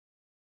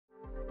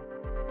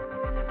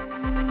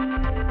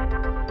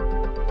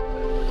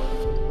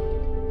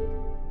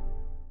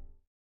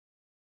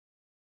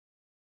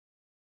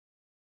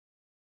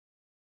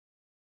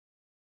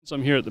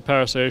I'm here at the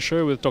Paris Air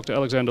Show with Dr.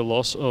 Alexander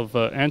Loss of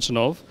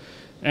Antonov.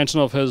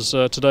 Antonov has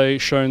today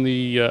shown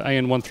the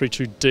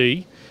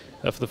AN-132D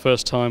for the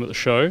first time at the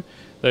show.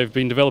 They've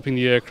been developing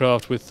the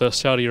aircraft with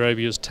Saudi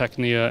Arabia's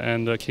Takniya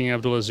and King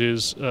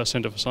Abdulaziz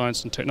Center for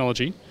Science and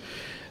Technology.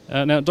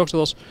 Now, Dr.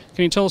 Loss,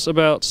 can you tell us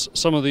about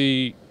some of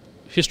the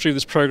history of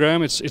this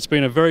program? It's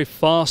been a very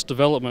fast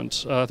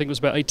development. I think it was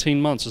about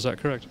 18 months, is that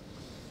correct?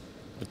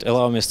 But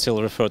allow me still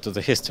to refer to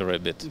the history a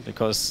bit,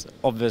 because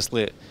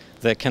obviously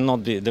there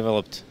cannot be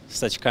developed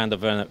such kind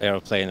of an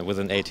airplane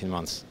within 18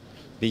 months.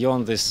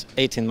 Beyond this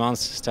 18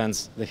 months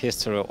stands the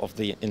history of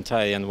the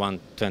entire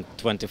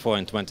AN-124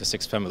 and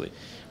 26 family,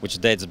 which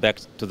dates back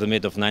to the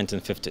mid of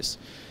 1950s.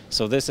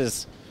 So this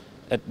is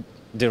a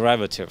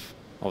derivative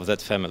of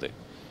that family.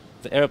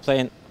 The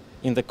airplane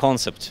in the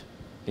concept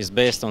is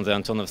based on the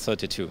Antonov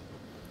 32.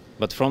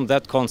 But from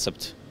that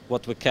concept,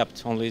 what we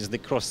kept only is the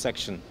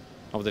cross-section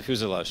of the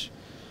fuselage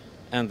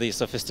and the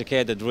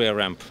sophisticated rear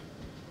ramp.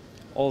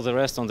 All the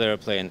rest on the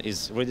airplane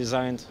is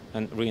redesigned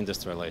and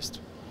reindustrialized.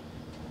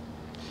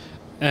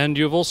 And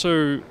you've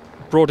also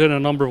brought in a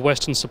number of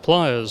Western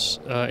suppliers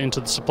into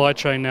the supply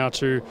chain now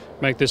to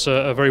make this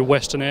a very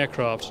Western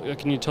aircraft.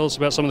 Can you tell us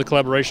about some of the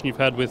collaboration you've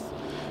had with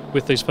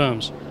these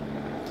firms?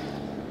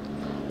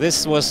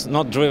 This was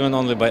not driven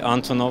only by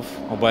Antonov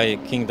or by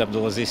King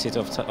Abdulaziz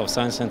Center of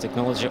Science and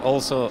Technology.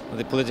 Also,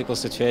 the political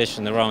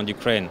situation around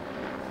Ukraine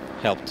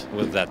helped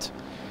with that.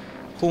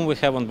 Whom we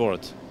have on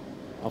board?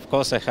 Of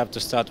course, I have to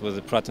start with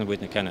the Pratt &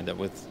 Whitney Canada,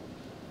 with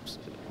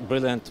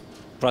brilliant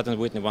Pratt &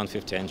 Whitney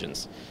 150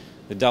 engines,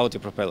 the Doughty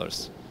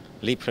propellers,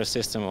 Liebherr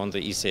system on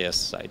the ECS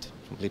side,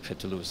 from Liebherr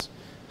Toulouse,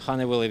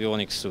 Honeywell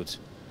avionics suite.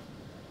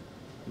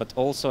 But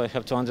also I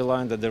have to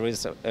underline that there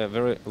is a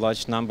very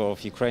large number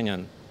of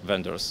Ukrainian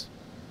vendors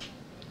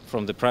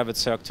from the private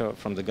sector,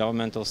 from the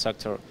governmental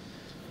sector.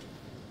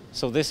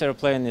 So this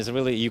airplane is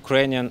really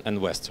Ukrainian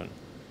and Western.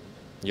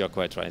 You're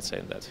quite right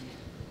saying that.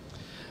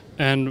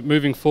 And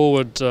moving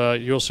forward,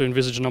 you also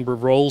envisage a number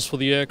of roles for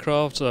the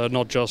aircraft,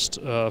 not just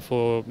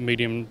for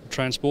medium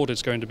transport.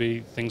 It's going to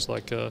be things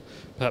like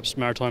perhaps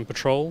maritime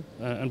patrol.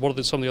 And what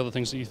are some of the other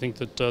things that you think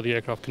that the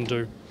aircraft can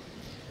do?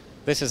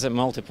 This is a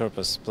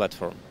multi-purpose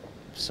platform.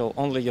 So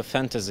only your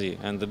fantasy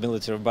and the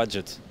military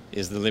budget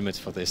is the limit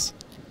for this.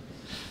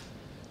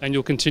 And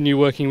you'll continue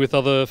working with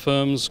other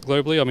firms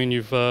globally? I mean,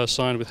 you've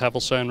signed with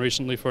Havelsan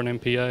recently for an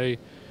MPA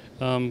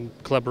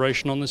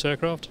collaboration on this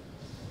aircraft?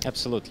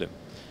 Absolutely.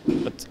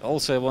 But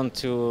also I want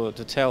to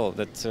tell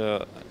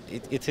that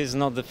it is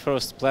not the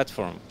first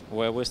platform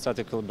where we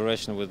started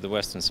collaboration with the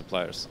Western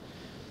suppliers.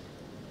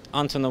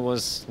 Antonov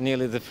was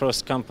nearly the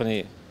first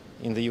company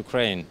in the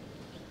Ukraine,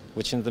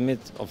 which in the mid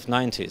of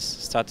 90s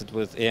started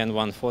with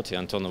AN-140,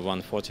 Antonov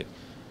 140,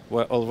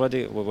 where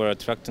already we were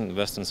attracting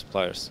Western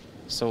suppliers.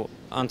 So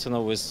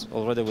Antonov is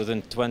already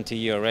within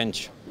 20-year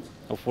range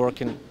of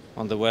working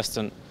on the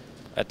Western,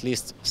 at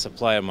least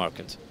supplier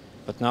market.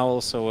 But now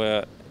also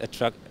we're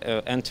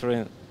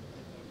entering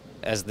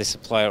as the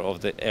supplier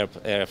of the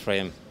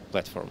airframe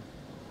platform.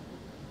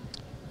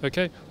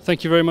 Okay,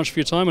 thank you very much for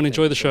your time and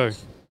enjoy the show.